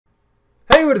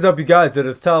Hey, what is up, you guys? It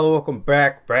is Tyler. Welcome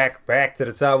back to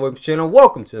the Tyler Williams channel.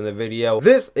 Welcome to the video.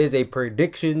 This is a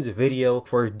predictions video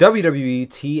for WWE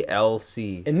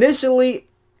TLC. Initially,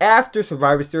 after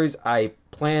Survivor Series, I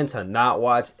plan to not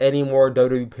watch any more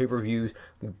WWE pay-per-views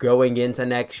going into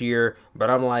next year. But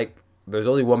I'm like, there's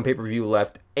only one pay-per-view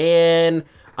left, and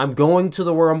I'm going to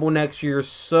the Royal Rumble next year,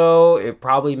 so it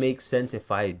probably makes sense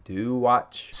if I do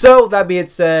watch. So, that being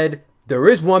said, there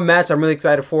is one match I'm really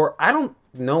excited for. I don't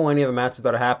know any of the matches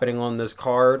that are happening on this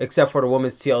card except for the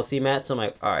women's TLC match. So I'm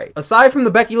like, alright. Aside from the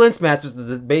Becky Lynch match, which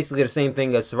is basically the same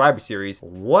thing as Survivor Series,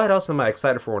 what else am I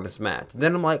excited for in this match?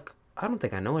 Then I'm like, I don't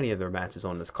think I know any other matches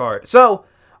on this card. So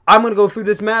I'm going to go through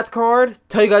this match card,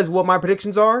 tell you guys what my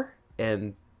predictions are,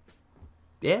 and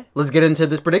yeah, let's get into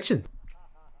this prediction.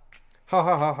 Ha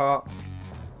ha ha ha.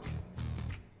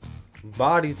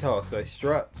 Body talks, the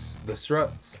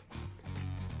struts.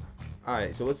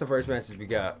 Alright, so what's the first matches we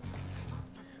got?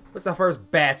 What's our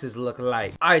first batches look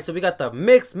like? Alright, so we got the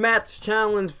Mixed Match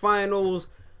Challenge Finals.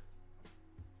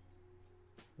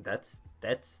 That's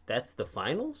the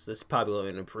finals? This is probably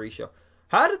in the pre-show.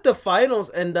 How did the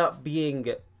finals end up being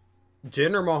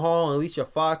Jinder Mahal and Alicia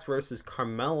Fox versus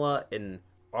Carmella and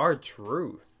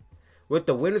R-Truth? With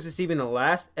the winners receiving the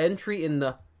last entry in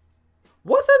the...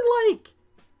 Wasn't like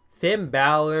Finn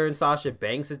Balor and Sasha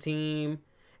Banks a team?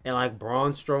 And like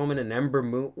Braun Strowman and Ember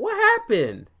Moon? What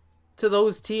happened to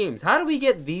those teams? How do we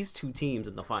get these two teams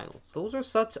in the finals? Those are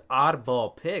such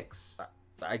oddball picks.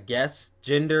 I guess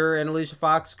Jinder and Alicia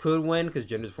Fox could win because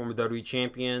Jinder's former WWE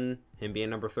champion. Him being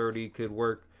number 30 could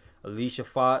work. Alicia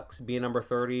Fox being number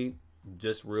 30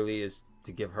 just really is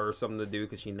to give her something to do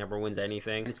because she never wins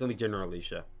anything. It's going to be Jinder and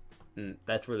Alicia. And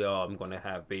that's really all I'm going to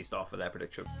have based off of that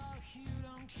prediction.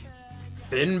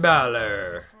 Finn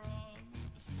Balor.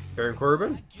 Baron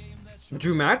Corbin.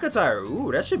 Drew McIntyre.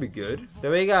 Ooh, that should be good.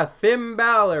 Then we got Finn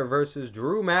Balor versus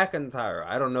Drew McIntyre.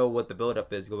 I don't know what the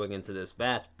build-up is going into this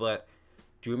match, but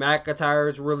Drew McIntyre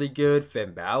is really good.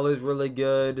 Finn Balor is really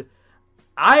good.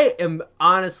 I am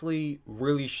honestly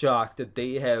really shocked that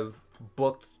they have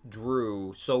booked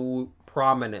Drew so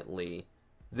prominently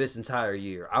this entire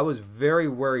year. I was very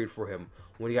worried for him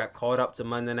when he got called up to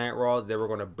Monday Night Raw. They were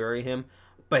going to bury him.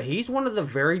 But he's one of the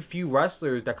very few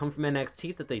wrestlers that come from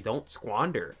NXT that they don't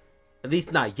squander. At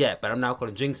least not yet, but I'm not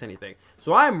going to jinx anything.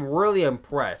 So I'm really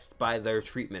impressed by their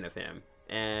treatment of him.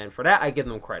 And for that, I give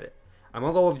them credit. I'm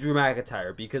going to go with Drew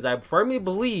McIntyre because I firmly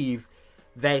believe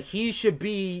that he should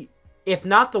be, if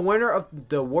not the winner of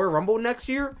the Royal Rumble next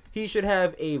year, he should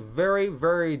have a very,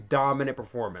 very dominant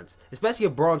performance. Especially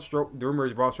if the rumor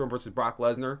is Braun Strowman versus Brock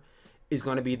Lesnar is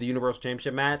going to be the Universal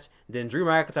Championship match. Then Drew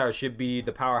McIntyre should be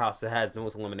the powerhouse that has the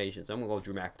most eliminations. I'm going to go with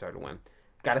Drew McIntyre to win.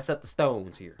 Got to set the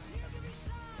stones here.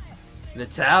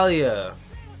 Natalya.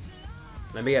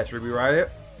 Let me guess, Ruby Riott?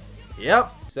 Yep.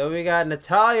 So we got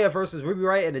Natalya versus Ruby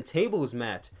Riott in a tables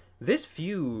match. This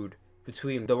feud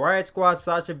between the Riott Squad,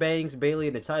 Sasha Banks, Bayley,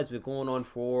 and Natalya has been going on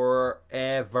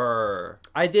forever.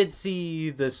 I did see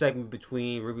the segment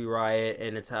between Ruby Riott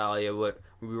and Natalya with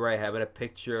Ruby Riott having a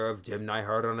picture of Jim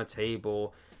Neidhart on a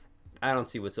table. I don't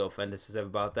see what's so offensive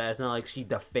about that. It's not like she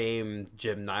defamed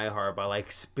Jim Neidhart by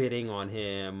like spitting on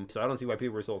him. So I don't see why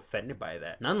people were so offended by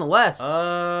that. Nonetheless,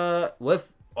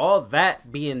 with all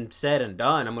that being said and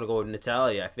done, I'm going to go with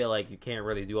Natalya. I feel like you can't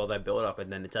really do all that build up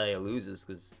and then Natalya loses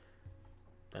because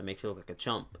that makes you look like a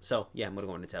chump. So yeah, I'm going to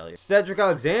go with Natalya. Cedric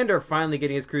Alexander finally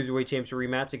getting his Cruiserweight Championship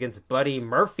rematch against Buddy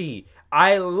Murphy.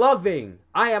 I am loving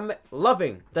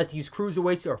that these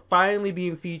Cruiserweights are finally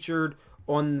being featured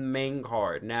on the main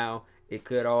card. Now, it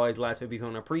could always last maybe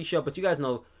on a pre-show, but you guys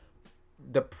know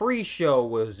the pre-show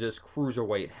was just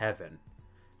Cruiserweight heaven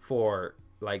for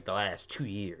like the last 2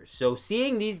 years. So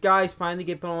seeing these guys finally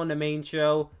get put on the main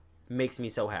show makes me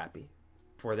so happy.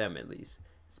 For them at least.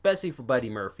 Especially for Buddy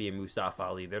Murphy and Mustafa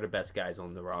Ali. They're the best guys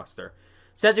on the roster.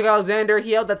 Cedric Alexander,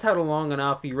 he held that title long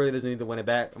enough. He really doesn't need to win it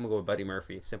back. I'm going to go with Buddy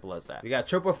Murphy. Simple as that. We got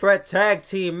triple threat tag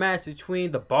team match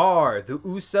between The Bar, The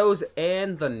Usos,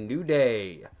 and The New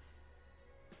Day.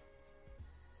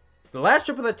 The last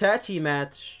triple threat tag team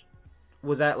match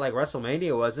was at like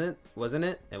WrestleMania, wasn't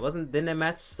it? Didn't that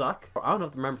match suck? I don't know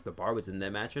if remember if The Bar was in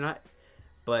that match or not.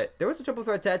 But there was a triple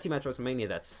threat tag team match at WrestleMania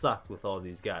that sucked with all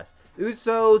these guys. The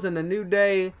Usos and The New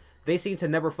Day, they seem to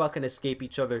never fucking escape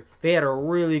each other. They had a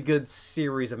really good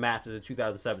series of matches in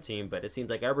 2017, but it seems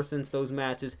like ever since those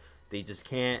matches, they just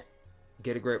can't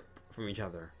get a grip from each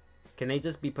other. Can they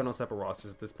just be put on separate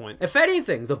rosters at this point? If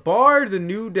anything, The Bar, The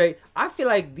New Day, I feel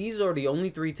like these are the only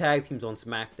 3 tag teams on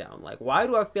SmackDown. Like, why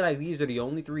do I feel like these are the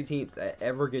only 3 teams that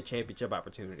ever get championship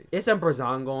opportunity? Isn't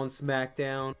Brazongo on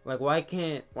SmackDown? Like, why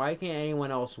can't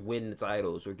anyone else win the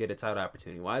titles or get a title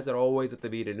opportunity? Why is it always have to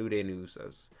be The New Day and the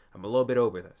Usos? I'm a little bit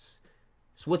over this.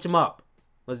 Switch them up.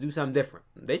 Let's do something different.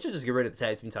 They should just get rid of the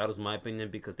tag team titles, in my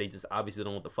opinion, because they just obviously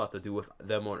don't know what the fuck to do with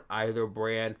them on either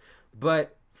brand.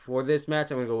 But for this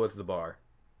match, I'm going to go with The Bar.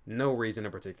 No reason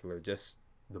in particular, just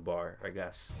The Bar, I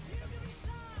guess.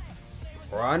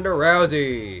 Ronda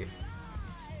Rousey.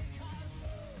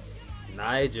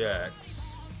 Nia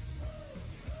Jax.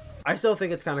 I still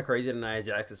think it's kind of crazy that Nia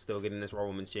Jax is still getting this Raw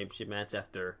Women's Championship match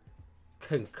after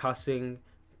concussing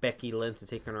Becky Lynch and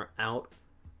taking her out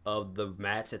of the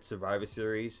match at Survivor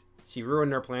Series. She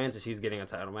ruined her plans and she's getting a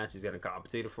title match. She's getting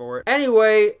compensated for it.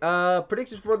 Anyway,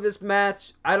 predictions for this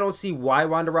match. I don't see why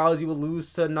Ronda Rousey would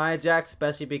lose to Nia Jax,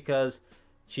 especially because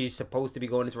she's supposed to be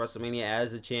going into WrestleMania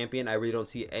as the champion. I really don't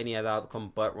see any other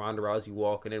outcome but Ronda Rousey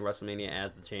walking in WrestleMania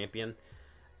as the champion.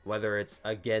 Whether it's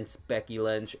against Becky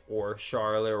Lynch or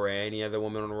Charlotte or any other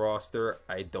woman on the roster,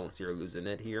 I don't see her losing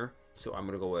it here. So I'm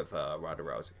going to go with Ronda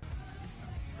Rousey.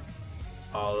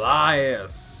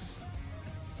 Elias.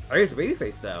 I guess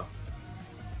babyface now.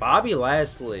 Bobby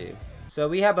Lashley. So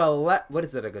we have what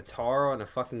is it? A guitar on a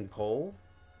fucking pole?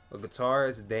 A guitar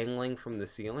is dangling from the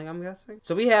ceiling, I'm guessing.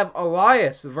 So we have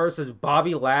Elias versus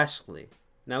Bobby Lashley.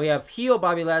 Now we have heel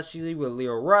Bobby Lashley with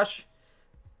Leo Rush.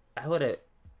 I would have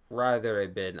rather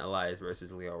it been Elias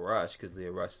versus Leo Rush because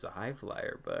Leo Rush is a high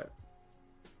flyer, but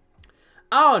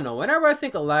I don't know. Whenever I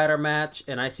think a ladder match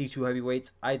and I see 2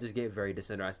 heavyweights, I just get very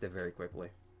disinterested very quickly.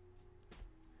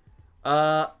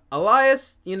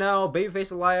 Elias, you know,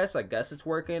 babyface Elias, I guess it's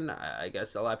working. I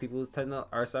guess a lot of people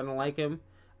are starting to like him.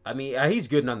 I mean, he's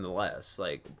good nonetheless.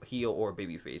 Like, heel or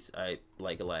babyface, I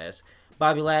like Elias.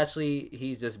 Bobby Lashley,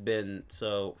 he's just been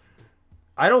so...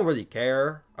 I don't really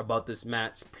care about this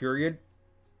match, period.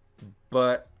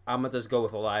 But I'm going to just go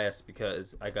with Elias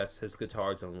because I guess his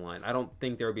guitar's on the line. I don't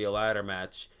think there would be a ladder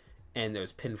match and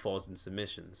there's pinfalls and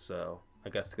submissions. So I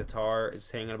guess the guitar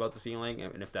is hanging about the ceiling.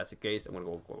 And if that's the case, I'm going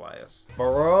to go with Elias.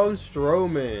 Braun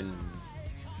Strowman.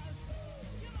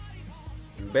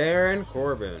 Baron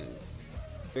Corbin.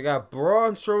 We got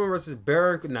Braun Strowman versus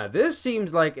Baron. Now this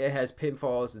seems like it has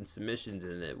pinfalls and submissions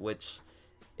in it, which...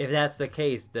 if that's the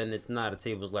case, then it's not a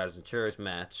tables, ladders, and chairs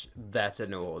match. That's a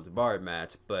no-holds-barred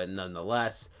match. But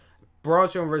nonetheless, Braun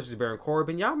Strowman versus Baron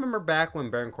Corbin. Y'all remember back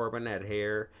when Baron Corbin had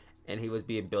hair and he was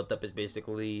being built up as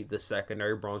basically the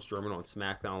secondary Braun Strowman on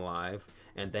SmackDown Live?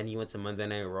 And then he went to Monday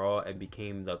Night Raw and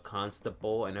became the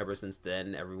Constable. And ever since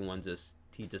then,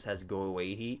 he just has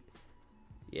go-away heat.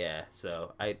 Yeah,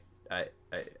 so I kind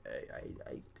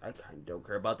of don't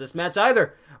care about this match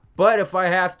either. But if I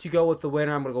have to go with the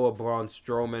winner, I'm going to go with Braun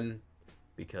Strowman.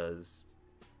 Because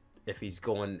if he's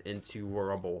going into Royal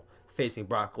Rumble facing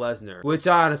Brock Lesnar, which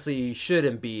honestly he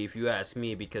shouldn't be if you ask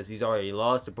me, because he's already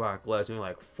lost to Brock Lesnar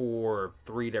like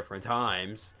 3 different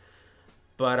times.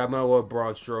 But I'm going to go with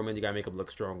Braun Strowman. You got to make him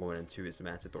look strong going into his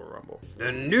match at the Royal Rumble.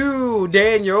 The new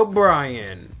Daniel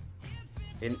Bryan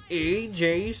and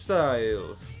AJ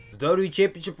Styles. WWE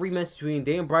Championship rematch between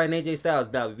Daniel Bryan and AJ Styles.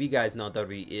 Now, if you guys know what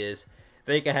WWE is,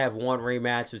 they can have 1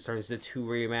 rematch, which turns into 2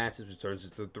 rematches, which turns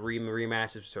into 3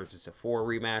 rematches, which turns into 4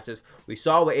 rematches. We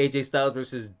saw with AJ Styles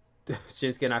versus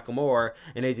Shinsuke Nakamura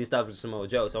and AJ Styles versus Samoa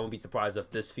Joe, so I won't be surprised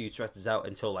if this feud stretches out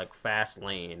until like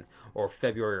Fastlane or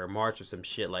February or March or some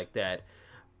shit like that.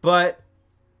 But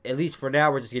at least for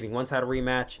now, we're just getting 1 title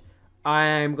rematch.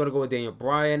 I'm going to go with Daniel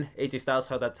Bryan. AJ Styles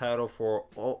held that title for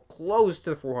close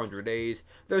to 400 days.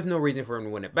 There's no reason for him to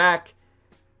win it back.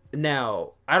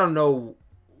 Now, I don't know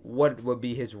what would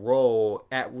be his role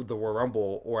at the Royal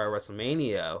Rumble or at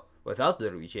WrestleMania without the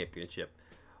WWE Championship.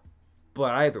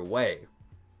 But either way,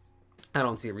 I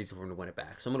don't see a reason for him to win it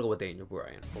back. So I'm going to go with Daniel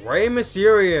Bryan. Rey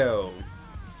Mysterio.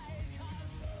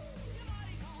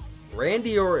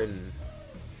 Randy Orton.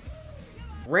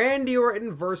 Randy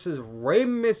Orton versus Rey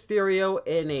Mysterio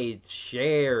in a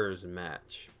chairs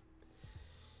match.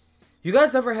 You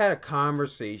guys ever had a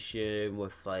conversation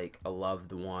with like a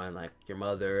loved one, like your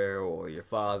mother or your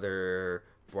father,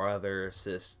 brother,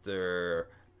 sister,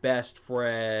 best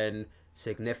friend,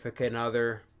 significant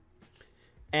other,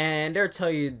 and they're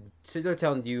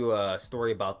telling you a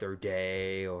story about their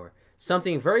day or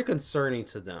something very concerning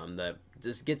to them that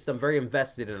just gets them very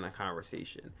invested in a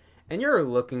conversation? And you're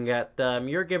looking at them,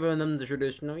 you're giving them the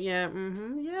traditional, yeah,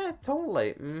 yeah,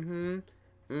 totally,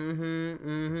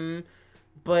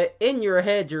 But in your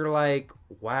head, you're like,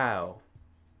 wow,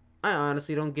 I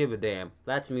honestly don't give a damn.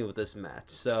 That's me with this match.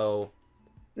 So,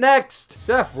 Next,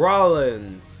 Seth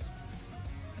Rollins,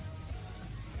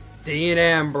 Dean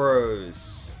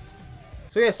Ambrose.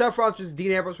 So yeah, Seth Rollins versus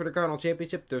Dean Ambrose for the Continental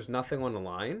Championship. There's nothing on the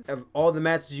line. Of all the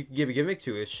matches you could give a gimmick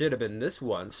to, it should have been this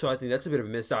one. So I think that's a bit of a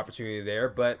missed opportunity there.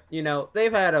 But, you know,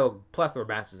 they've had a plethora of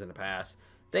matches in the past.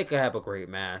 They could have a great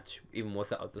match, even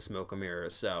without the smoke and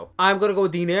mirrors. So I'm going to go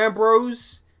with Dean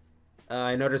Ambrose.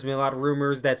 I know there's been a lot of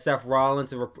rumors that Seth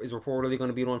Rollins is reportedly going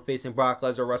to be the one facing Brock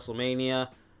Lesnar at WrestleMania.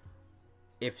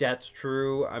 If that's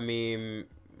true, I mean,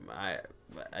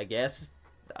 I guess,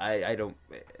 I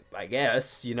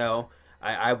guess, you know,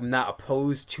 I'm not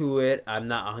opposed to it. I'm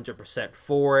not 100%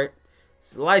 for it.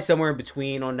 It's lies somewhere in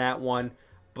between on that one.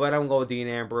 But I'm going with Dean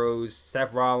Ambrose,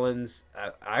 Seth Rollins.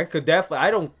 I could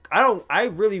definitely. I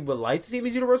really would like to see him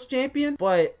as Universal Champion,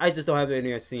 but I just don't have any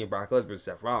interest in seeing Brock Lesnar versus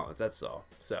Seth Rollins. That's all.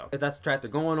 So if that's the track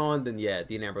they're going on, then yeah,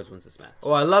 Dean Ambrose wins this match.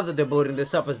 Oh, I love that they're building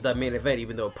this up as the main event,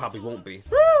 even though it probably won't be.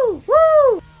 Woo!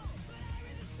 Woo!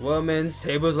 Women's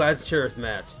Tables, Ladders, Chairs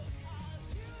match.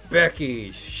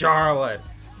 Becky, Charlotte,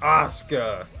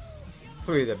 Asuka.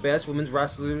 3 of the best women's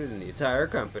wrestlers in the entire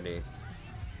company.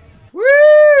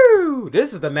 Woo!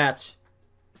 This is the match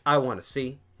I want to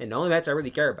see, and the only match I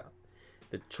really care about.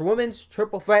 The women's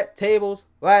triple threat tables,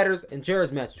 ladders, and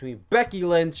chairs match between Becky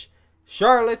Lynch,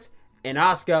 Charlotte, and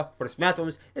Asuka for the SmackDown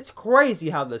Women's. It's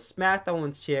crazy how the SmackDown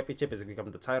Women's Championship has become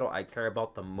the title I care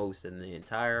about the most in the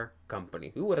entire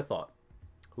company. Who would have thought?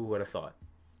 Who would have thought?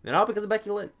 And all because of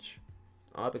Becky Lynch.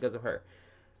 All because of her.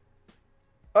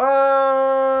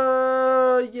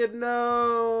 You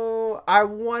know, I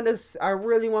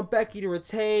really want Becky to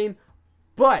retain,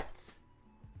 but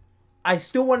I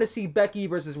still want to see Becky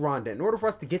versus Ronda. In order for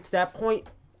us to get to that point,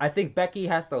 I think Becky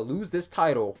has to lose this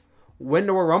title, win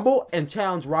the Royal Rumble, and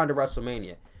challenge Ronda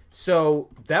WrestleMania. So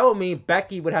that would mean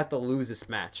Becky would have to lose this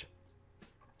match.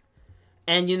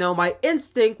 And, you know, my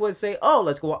instinct would say, oh,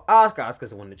 let's go with Asuka.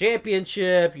 Asuka's won the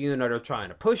championship. You know, they're trying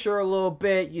to push her a little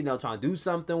bit. You know, trying to do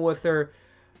something with her.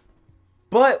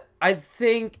 But I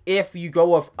think if you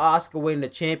go with Asuka winning the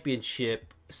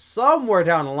championship, somewhere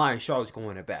down the line, Charlotte's going to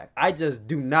win it back. I just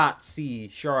do not see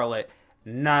Charlotte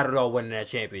not at all winning that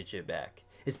championship back.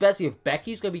 Especially if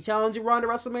Becky's going to be challenging Ronda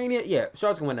WrestleMania. Yeah,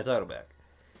 Charlotte's going to win that title back.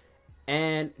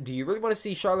 And do you really want to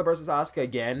see Charlotte versus Asuka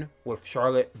again with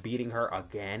Charlotte beating her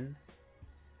again?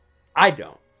 I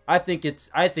don't. I think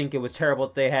it was terrible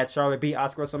that they had Charlotte beat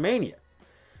Asuka WrestleMania.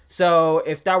 So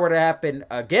if that were to happen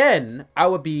again, I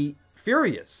would be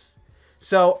furious.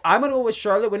 So I'm going to go with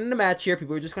Charlotte winning the match here.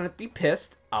 People are just going to be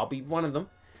pissed. I'll be one of them.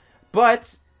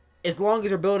 But as long as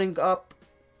they're building up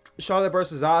Charlotte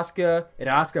versus Asuka, and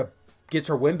Asuka gets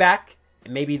her win back,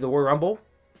 and maybe the Royal Rumble,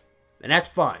 then that's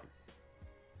fine.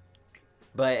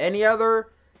 But any other,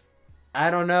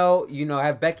 I don't know, you know,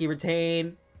 have Becky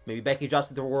retain. Maybe Becky drops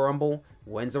into the Royal Rumble,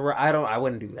 wins the Royal. I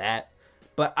wouldn't do that.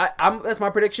 But that's my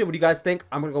prediction. What do you guys think?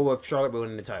 I'm going to go with Charlotte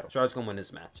winning the title. Charlotte's going to win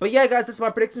this match. But yeah, guys, that's my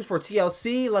predictions for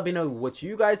TLC. Let me know what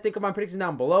you guys think of my predictions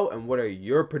down below. And what are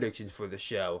your predictions for the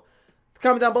show?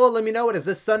 Comment down below. Let me know. It is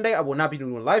this Sunday. I will not be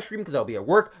doing a live stream because I'll be at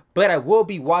work. But I will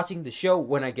be watching the show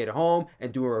when I get home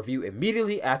and do a review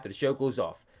immediately after the show goes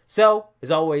off. So,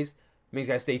 as always, make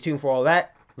sure you guys stay tuned for all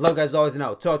that. Love you guys always, and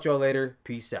I'll talk to y'all later.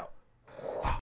 Peace out.